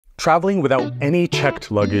Traveling without any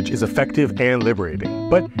checked luggage is effective and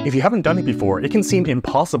liberating, but if you haven't done it before, it can seem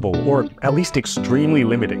impossible or at least extremely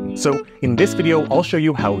limiting. So in this video, I'll show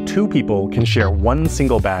you how two people can share one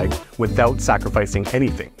single bag without sacrificing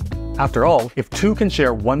anything. After all, if two can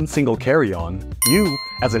share one single carry-on, you,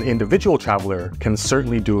 as an individual traveler, can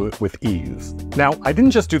certainly do it with ease. Now, I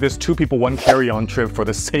didn't just do this two people one carry-on trip for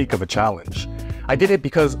the sake of a challenge. I did it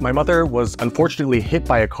because my mother was unfortunately hit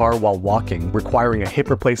by a car while walking, requiring a hip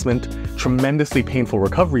replacement, tremendously painful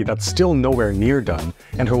recovery that's still nowhere near done,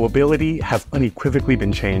 and her mobility has unequivocally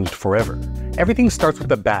been changed forever. Everything starts with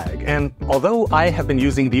the bag, and although I have been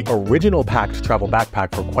using the original Packed travel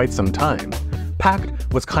backpack for quite some time,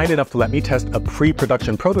 Packed was kind enough to let me test a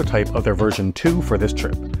pre-production prototype of their version 2 for this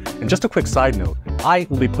trip. And just a quick side note, I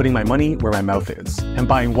will be putting my money where my mouth is, and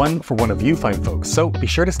buying one for one of you fine folks, so be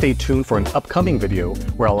sure to stay tuned for an upcoming video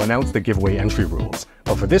where I'll announce the giveaway entry rules.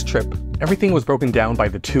 But for this trip, everything was broken down by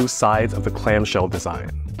the two sides of the clamshell design.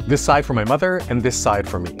 This side for my mother, and this side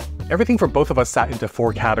for me. Everything for both of us sat into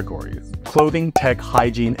 4 categories: clothing, tech,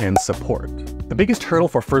 hygiene, and support. The biggest hurdle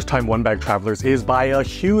for first-time one-bag travelers is, by a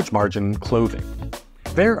huge margin, clothing.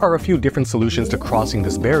 There are a few different solutions to crossing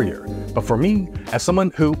this barrier, but for me, as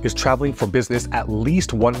someone who is traveling for business at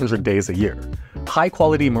least 100 days a year,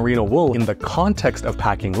 high-quality merino wool in the context of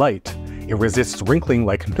packing light, it resists wrinkling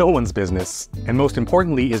like no one's business, and most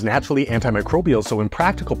importantly is naturally antimicrobial, so in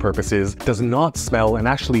practical purposes does not smell and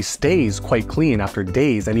actually stays quite clean after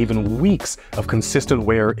days and even weeks of consistent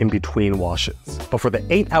wear in between washes. But for the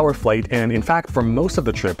 8-hour flight, and in fact for most of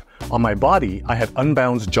the trip, on my body I had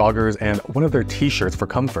Unbound's joggers and one of their t-shirts for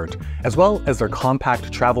comfort, as well as their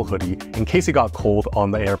compact travel hoodie in case it got cold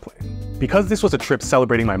on the airplane. Because this was a trip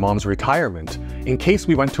celebrating my mom's retirement, in case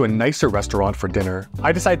we went to a nicer restaurant for dinner,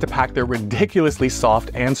 I decided to pack their ridiculously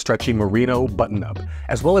soft and stretchy merino button-up,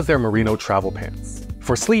 as well as their merino travel pants.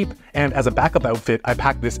 For sleep, and as a backup outfit, I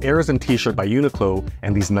packed this Arizon t-shirt by Uniqlo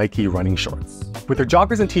and these Nike running shorts. With their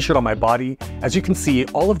joggers and t-shirt on my body, as you can see,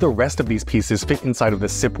 all of the rest of these pieces fit inside of the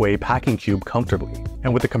Zipway packing cube comfortably.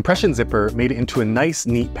 And with the compression zipper, made it into a nice,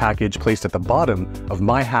 neat package placed at the bottom of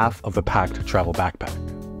my half of the Packed travel backpack.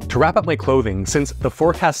 To wrap up my clothing, since the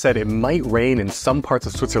forecast said it might rain in some parts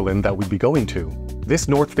of Switzerland that we'd be going to, this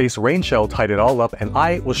North Face rain shell tied it all up, and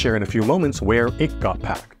I will share in a few moments where it got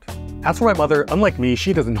packed. As for my mother, unlike me,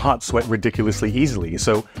 she does not sweat ridiculously easily,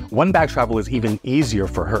 so one-bag travel is even easier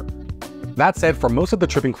for her. That said, for most of the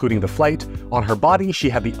trip including the flight, on her body she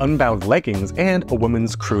had the Unbound leggings and a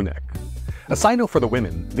woman's crew neck. A side note for the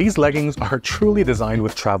women, these leggings are truly designed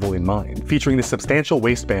with travel in mind, featuring this substantial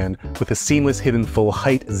waistband with a seamless hidden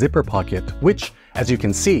full-height zipper pocket, which, as you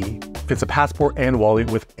can see, fits a passport and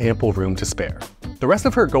wallet with ample room to spare. The rest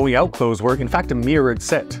of her going out clothes were in fact a mirrored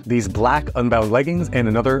set, these black Unbound leggings and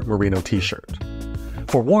another merino t-shirt.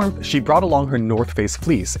 For warmth, she brought along her North Face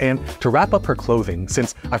fleece, and to wrap up her clothing,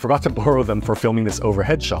 since I forgot to borrow them for filming this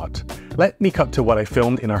overhead shot, let me cut to what I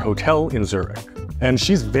filmed in our hotel in Zurich. And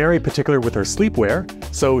she's very particular with her sleepwear,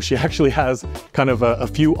 so she actually has kind of a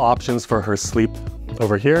few options for her sleep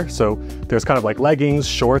over here. So there's kind of like leggings,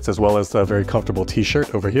 shorts, as well as a very comfortable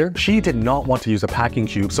t-shirt over here. She did not want to use a packing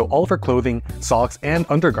cube, so all of her clothing, socks, and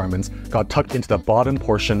undergarments got tucked into the bottom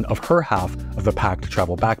portion of her half of the Packed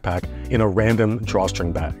travel backpack in a random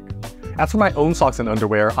drawstring bag. As for my own socks and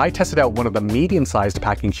underwear, I tested out one of the medium-sized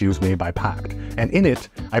packing cubes made by Packed, and in it,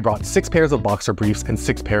 I brought 6 pairs of boxer briefs and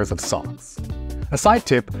 6 pairs of socks. A side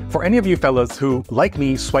tip, for any of you fellas who, like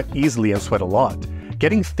me, sweat easily and sweat a lot,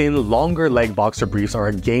 getting thin, longer leg boxer briefs are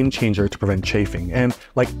a game changer to prevent chafing, and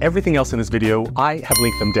like everything else in this video, I have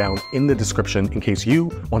linked them down in the description in case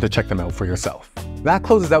you want to check them out for yourself. That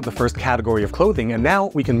closes out the first category of clothing, and now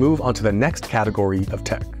we can move on to the next category of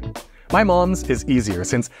tech. My mom's is easier,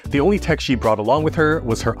 since the only tech she brought along with her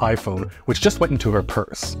was her iPhone, which just went into her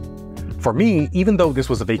purse. For me, even though this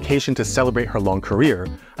was a vacation to celebrate her long career,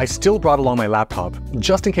 I still brought along my laptop,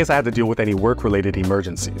 just in case I had to deal with any work-related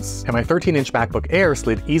emergencies. And my 13-inch MacBook Air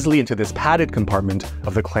slid easily into this padded compartment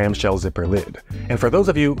of the clamshell zipper lid. And for those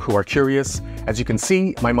of you who are curious, as you can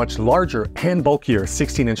see, my much larger and bulkier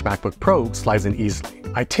 16-inch MacBook Pro slides in easily.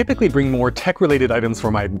 I typically bring more tech-related items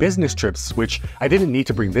for my business trips, which I didn't need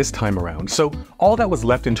to bring this time around, so all that was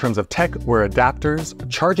left in terms of tech were adapters,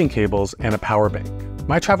 charging cables, and a power bank.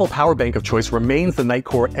 My travel power bank of choice remains the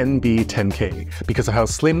Nitecore NB10K because of how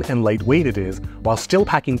slim and lightweight it is, while still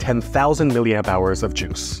packing 10,000 mAh of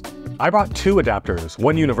juice. I brought two adapters,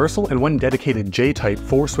 one universal and one dedicated J-type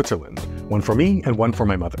for Switzerland, one for me and one for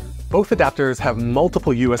my mother. Both adapters have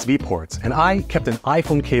multiple USB ports, and I kept an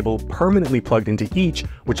iPhone cable permanently plugged into each,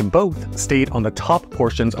 which both stayed on the top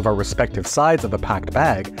portions of our respective sides of the packed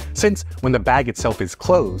bag, since when the bag itself is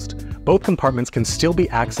closed, both compartments can still be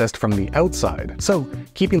accessed from the outside, so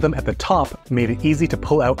keeping them at the top made it easy to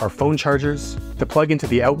pull out our phone chargers, to plug into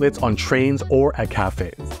the outlets on trains or at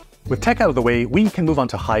cafes. With tech out of the way, we can move on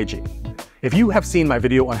to hygiene. If you have seen my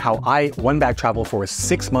video on how I one-bag travel for a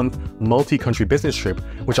 6-month multi-country business trip,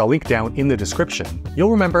 which I'll link down in the description,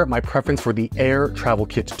 you'll remember my preference for the Air Travel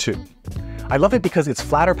Kit 2. I love it because it's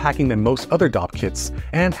flatter packing than most other DOP kits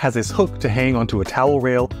and has this hook to hang onto a towel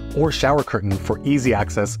rail or shower curtain for easy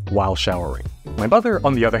access while showering. My mother,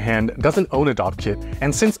 on the other hand, doesn't own a DOP kit,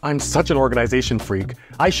 and since I'm such an organization freak,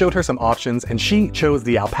 I showed her some options and she chose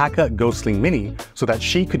the Alpaca Ghostsling Mini so that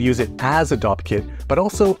she could use it as a DOP kit, but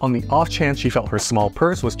also on the off chance she felt her small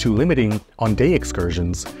purse was too limiting on day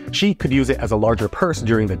excursions, she could use it as a larger purse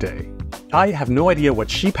during the day. I have no idea what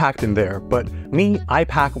she packed in there, but me, I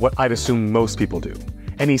pack what I'd assume most people do.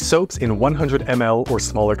 Any soaps in 100 ml or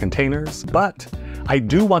smaller containers, but I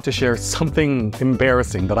do want to share something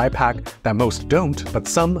embarrassing that I pack that most don't, but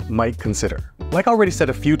some might consider. Like I already said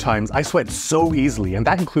a few times, I sweat so easily, and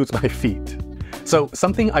that includes my feet. So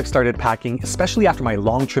something I've started packing, especially after my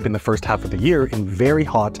long trip in the first half of the year in very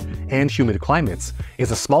hot and humid climates, is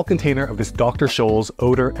a small container of this Dr. Scholl's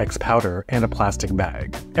Odor X powder and a plastic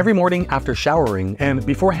bag. Every morning after showering and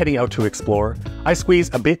before heading out to explore, I squeeze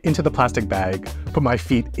a bit into the plastic bag, put my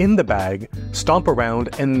feet in the bag, stomp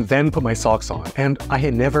around, and then put my socks on, and I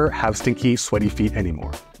never have stinky, sweaty feet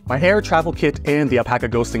anymore. My Air Travel Kit and the Alpaca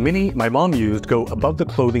Ghostsling Mini my mom used go above the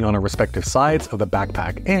clothing on our respective sides of the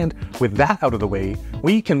backpack, and with that out of the way,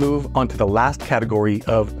 we can move on to the last category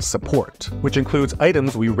of support, which includes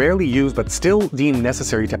items we rarely use but still deem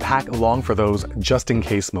necessary to pack along for those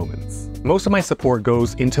just-in-case moments. Most of my support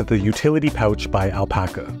goes into the utility pouch by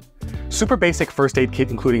Alpaca. Super basic first aid kit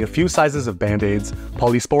including a few sizes of band-aids,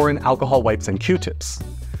 polysporin, alcohol wipes, and Q-tips.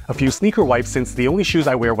 A few sneaker wipes since the only shoes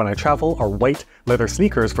I wear when I travel are white leather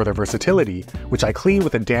sneakers for their versatility, which I clean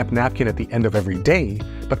with a damp napkin at the end of every day,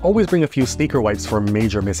 but always bring a few sneaker wipes for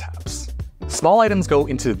major mishaps. Small items go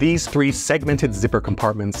into these 3 segmented zipper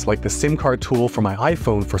compartments like the SIM card tool for my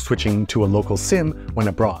iPhone for switching to a local SIM when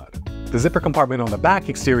abroad. The zipper compartment on the back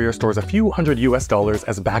exterior stores a few $100 US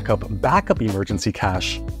as backup emergency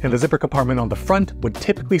cash, and the zipper compartment on the front would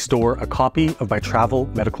typically store a copy of my travel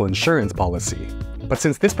medical insurance policy. But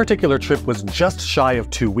since this particular trip was just shy of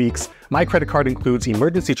 2 weeks, my credit card includes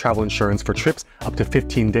emergency travel insurance for trips up to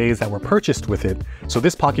 15 days that were purchased with it, so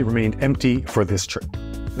this pocket remained empty for this trip.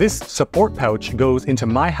 This support pouch goes into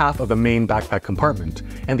my half of the main backpack compartment,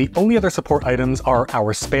 and the only other support items are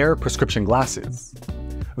our spare prescription glasses.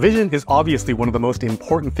 Vision is obviously one of the most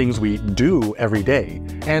important things we do every day,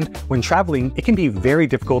 and when traveling, it can be very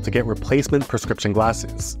difficult to get replacement prescription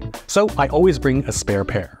glasses. So I always bring a spare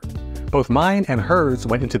pair. Both mine and hers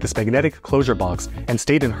went into this magnetic closure box and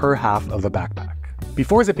stayed in her half of the backpack.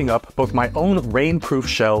 Before zipping up, both my own rainproof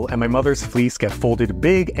shell and my mother's fleece get folded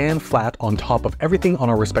big and flat on top of everything on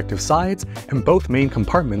our respective sides, and both main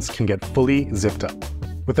compartments can get fully zipped up.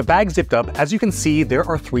 With the bag zipped up, as you can see, there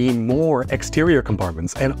are 3 more exterior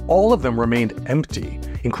compartments, and all of them remained empty,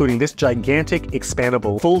 including this gigantic,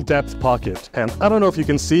 expandable, full-depth pocket. And I don't know if you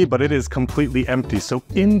can see, but it is completely empty, so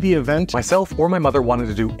in the event myself or my mother wanted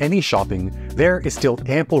to do any shopping, there is still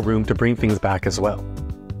ample room to bring things back as well.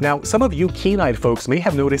 Now, some of you keen-eyed folks may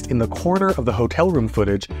have noticed in the corner of the hotel room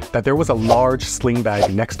footage that there was a large sling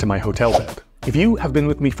bag next to my hotel bed. If you have been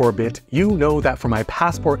with me for a bit, you know that for my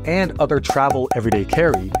passport and other travel everyday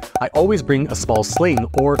carry, I always bring a small sling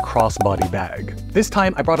or crossbody bag. This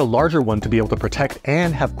time I brought a larger one to be able to protect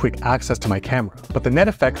and have quick access to my camera, but the net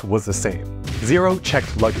effect was the same. 0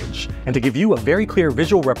 checked luggage. And to give you a very clear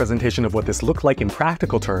visual representation of what this looked like in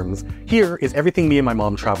practical terms, here is everything me and my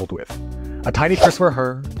mom traveled with. A tiny purse for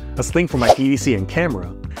her, a sling for my EDC and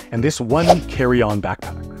camera, and this one carry-on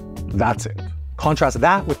backpack. That's it. Contrast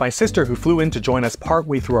that with my sister who flew in to join us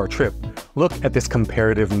partway through our trip. Look at this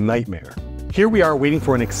comparative nightmare. Here we are waiting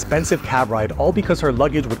for an expensive cab ride, all because her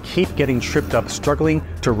luggage would keep getting tripped up, struggling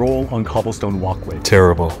to roll on cobblestone walkway.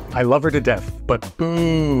 Terrible. I love her to death, but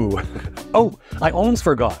boo. Oh, I almost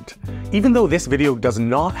forgot. Even though this video does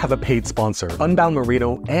not have a paid sponsor, Unbound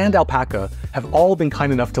Merino and Alpaca have all been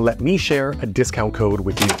kind enough to let me share a discount code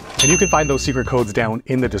with you. And you can find those secret codes down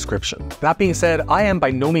in the description. That being said, I am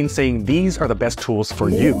by no means saying these are the best tools for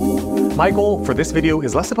you. My goal for this video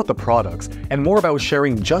is less about the products and more about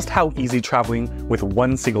sharing just how easy travel traveling with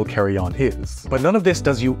one single carry-on is. But none of this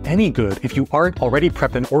does you any good if you aren't already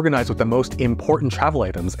prepped and organized with the most important travel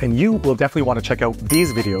items, and you will definitely want to check out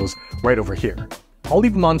these videos right over here. I'll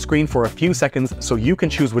leave them on screen for a few seconds so you can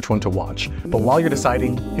choose which one to watch. But while you're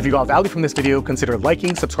deciding, if you got value from this video, consider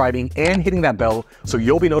liking, subscribing, and hitting that bell so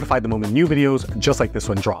you'll be notified the moment new videos just like this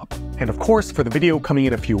one drop. And of course, for the video coming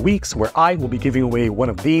in a few weeks where I will be giving away one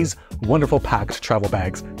of these wonderful packed travel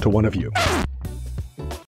bags to one of you.